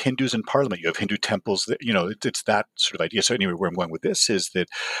 You have Hindus in Parliament, you have Hindu temples, that, it's that sort of idea. So anyway, where I'm going with this is that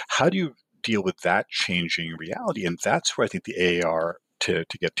how do you deal with that changing reality? And that's where I think the AAR, to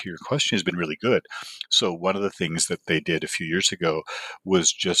get to your question, has been really good. So one of the things that they did a few years ago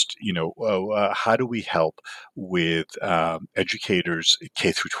was just, how do we help with educators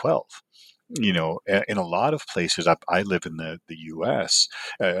K through 12? In a lot of places, I live in the U.S.,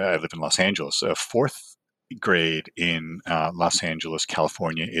 I live in Los Angeles, fourth grade in Los Angeles,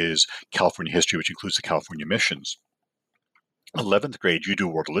 California is California history, which includes the California missions. 11th grade, you do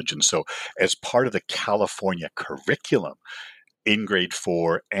world religion. So as part of the California curriculum, in grade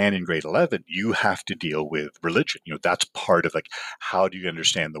 4 and in grade 11, you have to deal with religion. That's part of like, how do you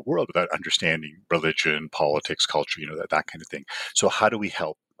understand the world without understanding religion, politics, culture, that kind of thing. So how do we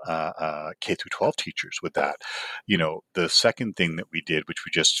help K through 12 teachers with that? The second thing that we did, which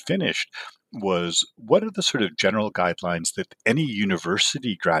we just finished, was what are the sort of general guidelines that any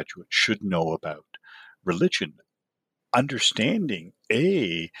university graduate should know about religion? Understanding,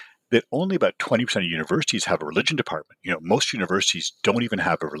 that only about 20% of universities have a religion department. Most universities don't even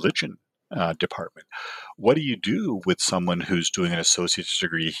have a religion department. What do you do with someone who's doing an associate's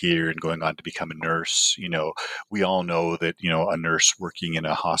degree here and going on to become a nurse? We all know that, a nurse working in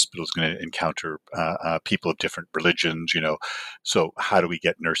a hospital is going to encounter people of different religions, so how do we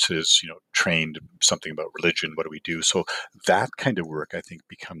get nurses, trained something about religion? What do we do? So that kind of work, I think,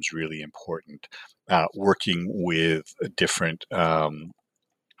 becomes really important. Working with different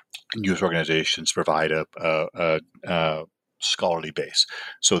news organizations provide a scholarly base,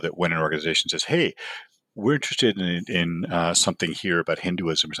 so that when an organization says, "Hey, we're interested in something here about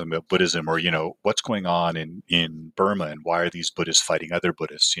Hinduism or something about Buddhism, or what's going on in Burma, and why are these Buddhists fighting other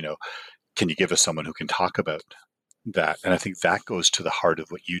Buddhists? Can you give us someone who can talk about that?" And I think that goes to the heart of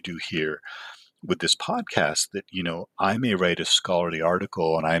what you do here with this podcast, that I may write a scholarly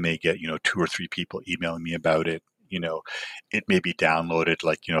article and I may get 2 or 3 people emailing me about it. It may be downloaded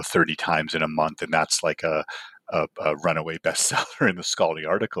 30 times in a month, and that's like a runaway bestseller in the scholarly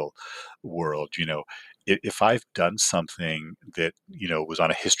article world. If I've done something that was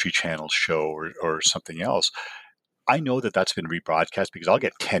on a History Channel show or something else, I know that that's been rebroadcast because I'll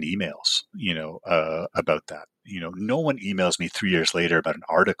get 10 emails, about that. No one emails me 3 years later about an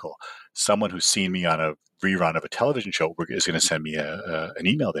article. Someone who's seen me on a rerun of a television show is going to send me an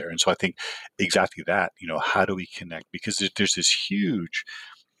email there. And so I think exactly that, how do we connect? Because there's this huge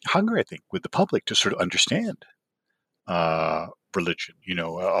hunger, I think, with the public to sort of understand religion.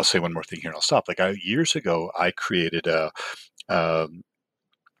 I'll say one more thing here and I'll stop. Years ago, I created a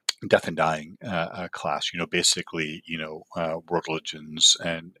death and dying class, basically, world religions,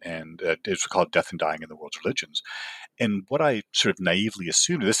 and it's called Death and Dying in the World's Religions. And what I sort of naively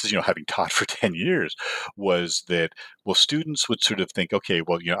assumed, this is, having taught for 10 years, was that, well, students would sort of think, okay,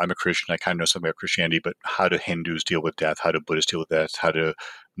 well, I'm a Christian, I kind of know something about Christianity, but how do Hindus deal with death? How do Buddhists deal with death? How do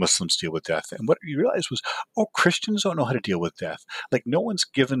Muslims deal with death? And what you realize was, Christians don't know how to deal with death. No one's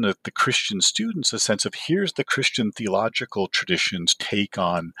given the Christian students a sense of, here's the Christian theological tradition's take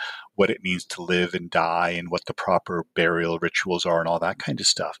on what it means to live and die and what the proper burial rituals are and all that kind of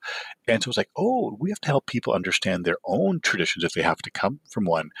stuff. And so it's we have to help people understand their own traditions if they have to come from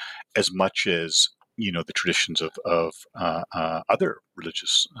one, as much as the traditions of other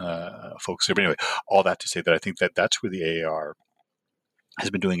religious folks. But anyway, all that to say that I think that's where the AAR has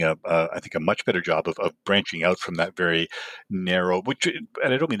been doing I think a much better job of branching out from that very narrow,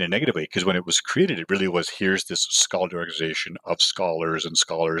 and I don't mean in a negative way, because when it was created, it really was, here's this scholarly organization of scholars, and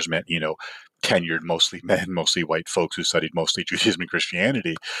scholars meant, tenured, mostly men, mostly white folks who studied mostly Judaism and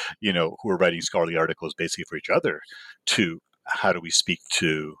Christianity, who were writing scholarly articles basically for each other, to how do we speak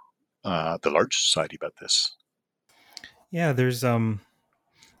to the larger society about this. Yeah, there's a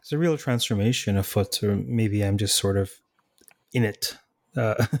real transformation afoot, or maybe I'm just sort of in it.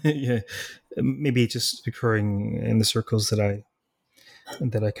 Yeah, maybe just occurring in the circles that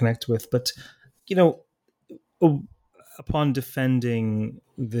I connect with. But upon defending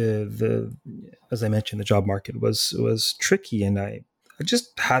the as I mentioned, the job market was tricky, and I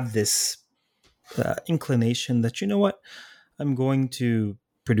just had this inclination that, I'm going to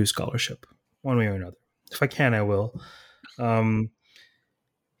produce scholarship one way or another. If I can, I will.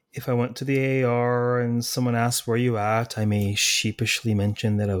 If I went to the AAR and someone asked, "Where are you at?" I may sheepishly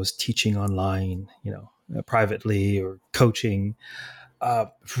mention that I was teaching online, privately, or coaching.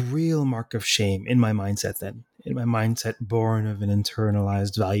 Real mark of shame in my mindset then. In my mindset, born of an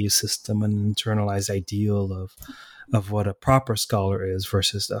internalized value system, an internalized ideal of what a proper scholar is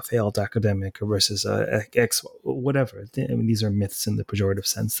versus a failed academic, or versus a X, whatever. I mean, these are myths in the pejorative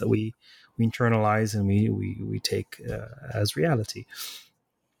sense that we internalize and we take as reality.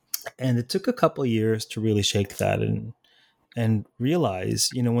 And it took a couple of years to really shake that and realize,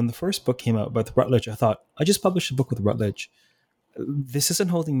 when the first book came out with Routledge, I thought, I just published a book with Routledge. This isn't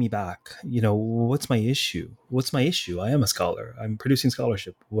holding me back. What's my issue? I am a scholar. I'm producing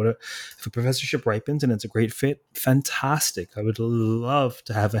scholarship. If a professorship ripens and it's a great fit, fantastic. I would love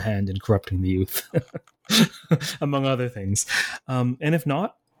to have a hand in corrupting the youth, among other things. And if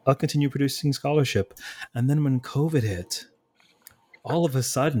not, I'll continue producing scholarship. And then when COVID hit, all of a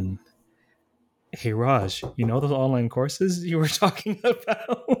sudden, hey, Raj, those online courses you were talking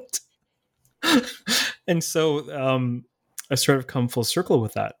about? And so I sort of come full circle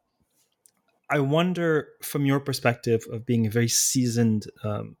with that. I wonder, from your perspective of being a very seasoned,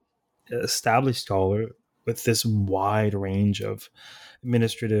 established scholar with this wide range of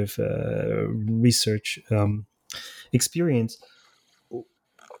administrative research experience,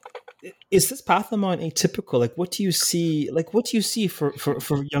 is this path I'm on atypical? What do you see? What do you see for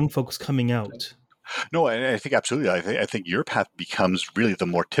young folks coming out? No, and I think absolutely. I think your path becomes really the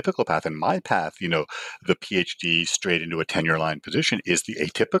more typical path, and my path, the PhD straight into a tenure line position is the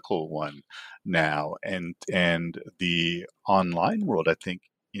atypical one now, and the online world. I think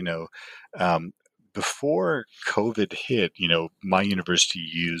um, before COVID hit, my university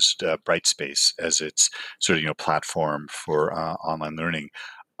used Brightspace as its sort of platform for online learning.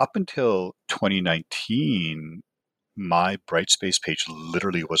 Up until 2019, my Brightspace page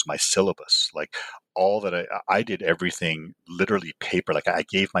literally was my syllabus. Like all that I did everything literally paper. Like I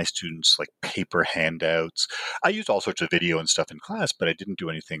gave my students like paper handouts. I used all sorts of video and stuff in class, but I didn't do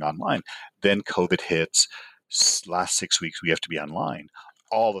anything online. Then COVID hits. Last 6 weeks, we have to be online.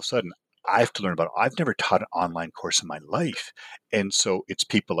 All of a sudden, I have to learn about. I've never taught an online course in my life, and so it's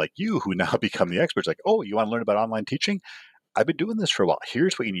people like you who now become the experts. Like, oh, you want to learn about online teaching? I've been doing this for a while.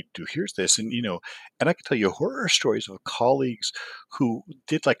 Here's what you need to do. Here's this. And I can tell you horror stories of colleagues who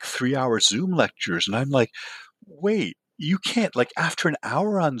did like 3 hour Zoom lectures. And I'm like, wait, you can't, like after an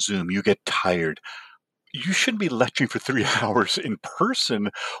hour on Zoom, you get tired. You shouldn't be lecturing for 3 hours in person.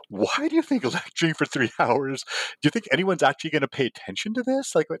 Why do you think lecturing for 3 hours? Do you think anyone's actually going to pay attention to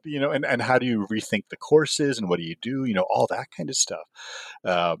this? Like, and how do you rethink the courses and what do you do? All that kind of stuff.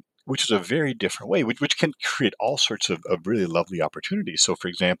 Which is a very different way, which can create all sorts of really lovely opportunities. So, for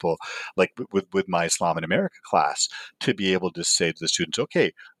example, like with my Islam in America class, to be able to say to the students,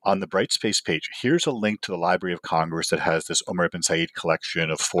 okay, on the Brightspace page, here's a link to the Library of Congress that has this Omar ibn Said collection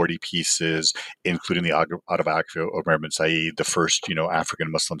of 40 pieces, including the autobiography of Omar ibn Said, the first,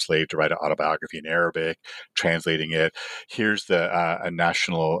 African Muslim slave to write an autobiography in Arabic, translating it. Here's the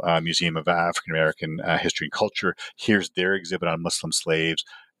National Museum of African American History and Culture. Here's their exhibit on Muslim slaves.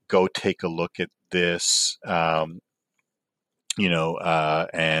 Go take a look at this, and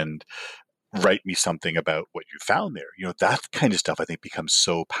write me something about what you found there. That kind of stuff I think becomes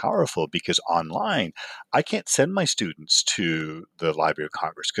so powerful because online, I can't send my students to the Library of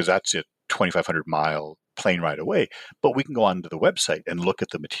Congress because that's a 2,500-mile plane ride away. But we can go onto the website and look at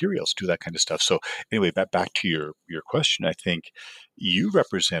the materials, do that kind of stuff. So anyway, back to your question, I think you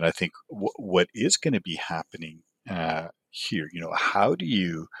represent, what is going to be happening here. How do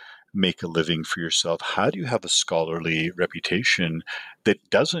you make a living for yourself? How do you have a scholarly reputation that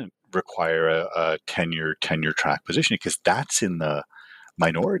doesn't require a tenure track position? Because that's in the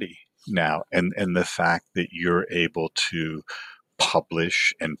minority now. And the fact that you're able to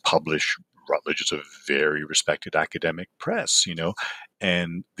publish Routledge is a very respected academic press,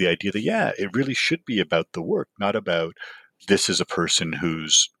 and the idea that, it really should be about the work, not about this is a person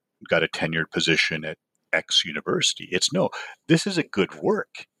who's got a tenured position at X university. It's no, this is a good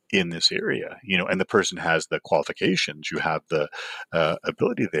work in this area, and the person has the qualifications, you have the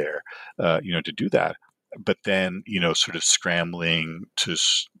ability there, to do that. But then, sort of scrambling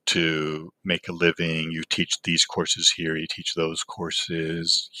to make a living, you teach these courses here, you teach those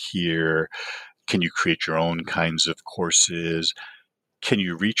courses here. Can you create your own kinds of courses? Can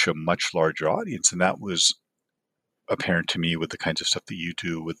you reach a much larger audience? And that was apparent to me with the kinds of stuff that you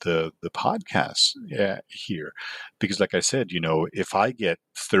do with the podcasts here. Because like I said, if I get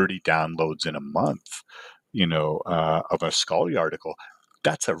 30 downloads in a month, of a scholarly article,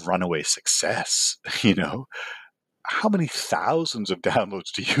 that's a runaway success. How many thousands of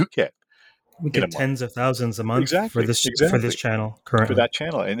downloads do you get? We get tens of thousands a month for this channel currently. For that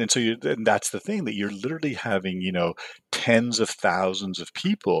channel. And so and that's the thing, that you're literally having, tens of thousands of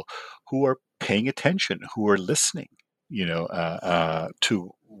people who are paying attention, who are listening,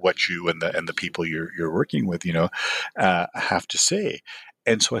 to what you and the people you're working with, have to say.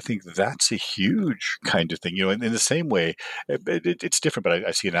 And so I think that's a huge kind of thing, and in the same way, it's different, but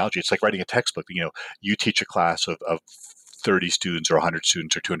I see an analogy. It's like writing a textbook. You teach a class of 30 students or 100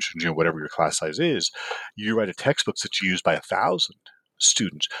 students or 200 students, whatever your class size is. You write a textbook that's used by 1,000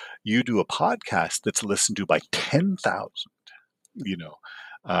 students. You do a podcast that's listened to by 10,000,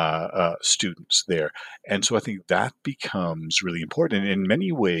 students there. And so I think that becomes really important. And in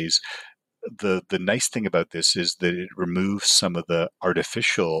many ways, the nice thing about this is that it removes some of the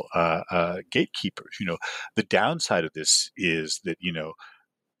artificial gatekeepers. The downside of this is that,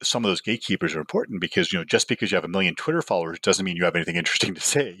 some of those gatekeepers are important because, just because you have 1 million Twitter followers doesn't mean you have anything interesting to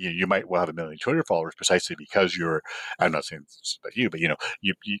say. You might well have 1 million Twitter followers precisely because I'm not saying this about you, but,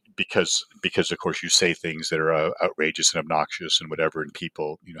 because of course you say things that are outrageous and obnoxious and whatever, and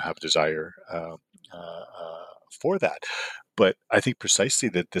people, have a desire for that. But I think precisely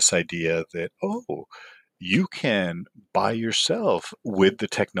that this idea that, you can by yourself with the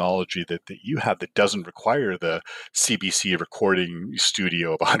technology that you have that doesn't require the CBC recording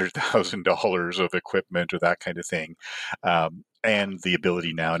studio of $100,000 of equipment or that kind of thing. and the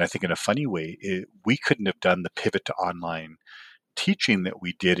ability now, and I think in a funny way, we couldn't have done the pivot to online teaching that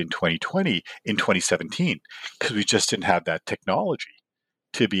we did in 2020 in 2017 because we just didn't have that technology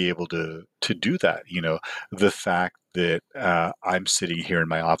to be able to do that. The fact that I'm sitting here in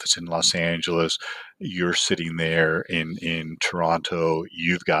my office in Los Angeles, you're sitting there in Toronto,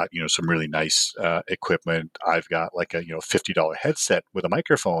 you've got some really nice equipment. I've got like a $50 headset with a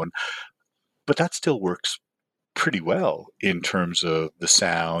microphone, but that still works pretty well in terms of the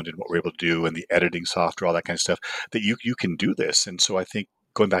sound and what we're able to do and the editing software, all that kind of stuff, that you can do this. And so I think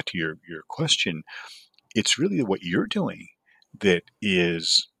going back to your question, it's really what you're doing that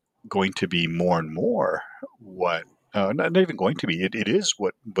is going to be more and more what not even going to be. It is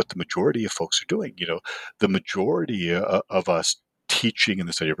what the majority of folks are doing. The majority of us teaching in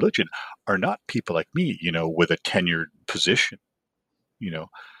the study of religion are not people like me, with a tenured position.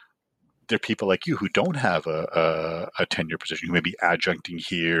 They're people like you who don't have a tenure position, who may be adjuncting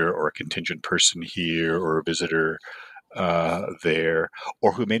here or a contingent person here or a visitor there,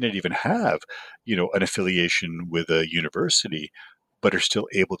 or who may not even have, an affiliation with a university, but are still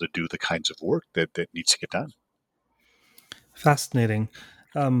able to do the kinds of work that needs to get done. Fascinating.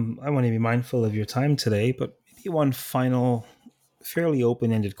 I want to be mindful of your time today, but maybe one final, fairly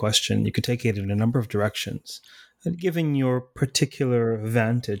open-ended question. You could take it in a number of directions. And given your particular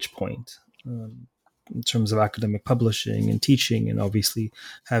vantage point in terms of academic publishing and teaching, and obviously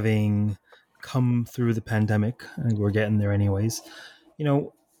having come through the pandemic, and we're getting there anyways,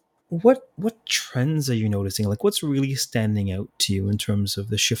 what trends are you noticing? Like, what's really standing out to you in terms of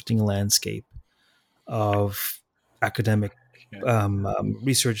the shifting landscape of academic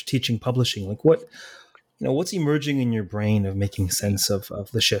research, teaching, publishing? Like, what's emerging in your brain of making sense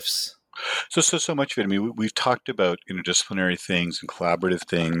of the shifts? So much of it. I mean, we've talked about interdisciplinary things and collaborative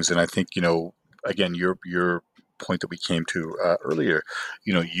things, and I think again, your point that we came to earlier,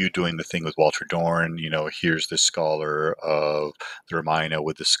 you doing the thing with Walter Dorn, here's this scholar of the Ramayana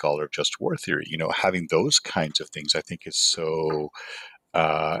with this scholar of just war theory, having those kinds of things, I think is so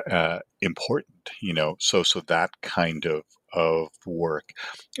important, so that kind of work,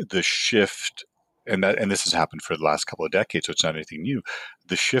 the shift, and this has happened for the last couple of decades, so it's not anything new,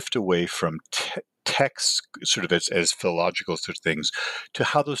 the shift away from texts sort of as philological sort of things to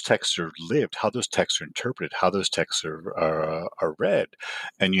how those texts are lived, how those texts are interpreted, how those texts are read.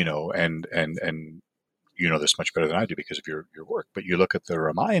 And you know this much better than I do because of your work, but you look at the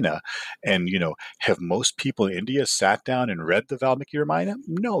Ramayana and, have most people in India sat down and read the Valmiki Ramayana?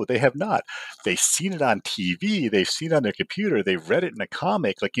 No, they have not. They've seen it on TV. They've seen it on their computer. They've read it in a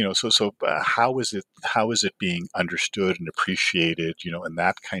comic. How is it being understood and appreciated, in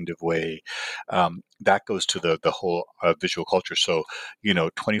that kind of way? That goes to the whole visual culture. So,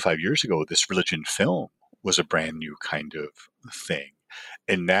 25 years ago, this religion film was a brand new kind of thing.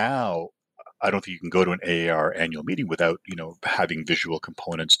 And now, I don't think you can go to an AAR annual meeting without, having visual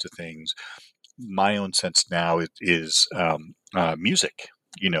components to things. My own sense now is music.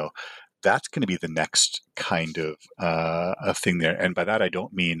 That's going to be the next kind of thing there. And by that, I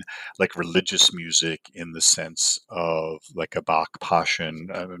don't mean like religious music in the sense of like a Bach Passion.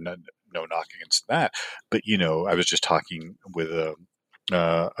 No knock against that. But, I was just talking with a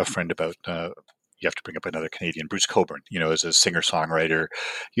friend about you have to bring up another Canadian, Bruce Cockburn, as a singer-songwriter,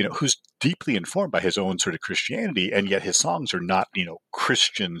 who's deeply informed by his own sort of Christianity, and yet his songs are not,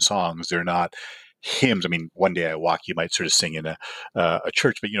 Christian songs. They're not hymns. I mean, One Day I Walk, you might sort of sing in a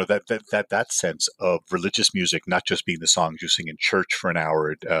church, but that sense of religious music, not just being the songs you sing in church for an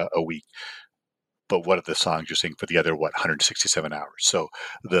hour a week, but what are the songs you sing for the other 167 hours? So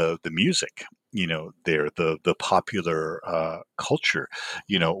the music, the popular culture,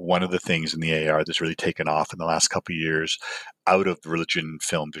 one of the things in the AR that's really taken off in the last couple of years out of religion,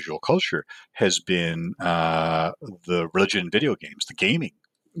 film, visual culture has been the religion video games, the gaming,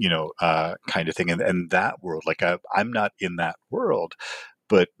 kind of thing, and that world. Like I'm not in that world,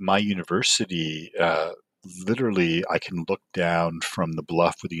 but my university. Literally, I can look down from the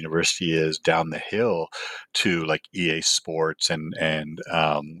bluff where the university is down the hill to like EA Sports and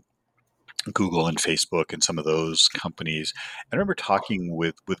Google and Facebook and some of those companies. I remember talking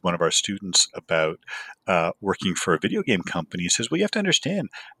with one of our students about working for a video game company. He says, well, you have to understand,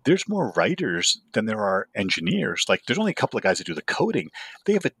 there's more writers than there are engineers. Like there's only a couple of guys that do the coding.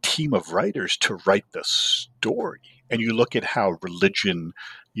 They have a team of writers to write the story. And you look at how religion,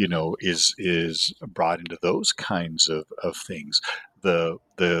 is brought into those kinds of things. The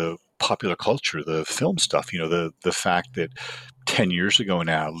popular culture, the film stuff, the fact that 10 years ago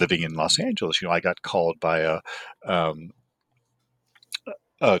now, living in Los Angeles, I got called by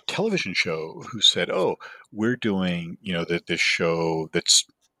a television show who said, "Oh, we're doing, this show that's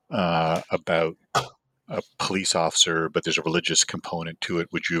about a police officer, but there's a religious component to it.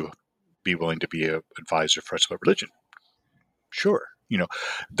 Would you be willing to be an advisor for us about religion?" Sure.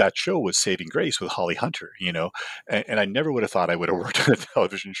 That show was Saving Grace with Holly Hunter, and I never would have thought I would have worked on a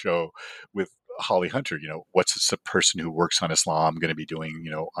television show with Holly Hunter. What's this a person who works on Islam going to be doing,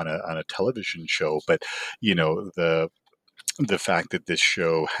 on a television show? But, the fact that this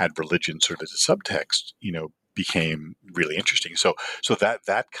show had religion sort of as a subtext, became really interesting. So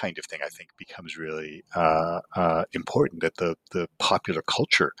that kind of thing, I think, becomes really important, that the popular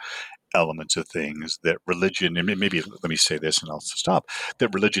culture elements of things, that religion, and maybe let me say this and I'll stop,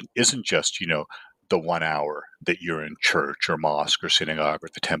 that religion isn't just, the 1 hour that you're in church or mosque or synagogue or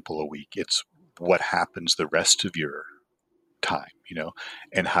the temple a week. It's what happens the rest of your time,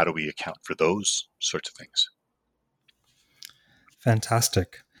 and how do we account for those sorts of things?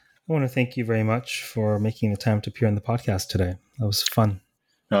 Fantastic. I want to thank you very much for making the time to appear on the podcast today. That was fun.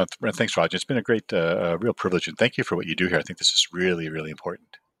 No, thanks, Roger. It's been a great, real privilege, and thank you for what you do here. I think this is really, really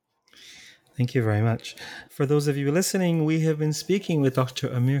important. Thank you very much. For those of you listening, we have been speaking with Dr.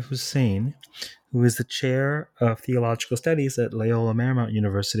 Amir Hussain, who is the chair of theological studies at Loyola Marymount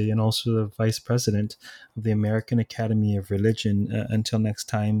University and also the vice president of the American Academy of Religion. Until next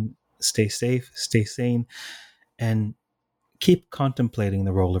time, stay safe, stay sane, and keep contemplating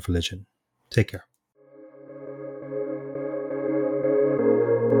the role of religion. Take care.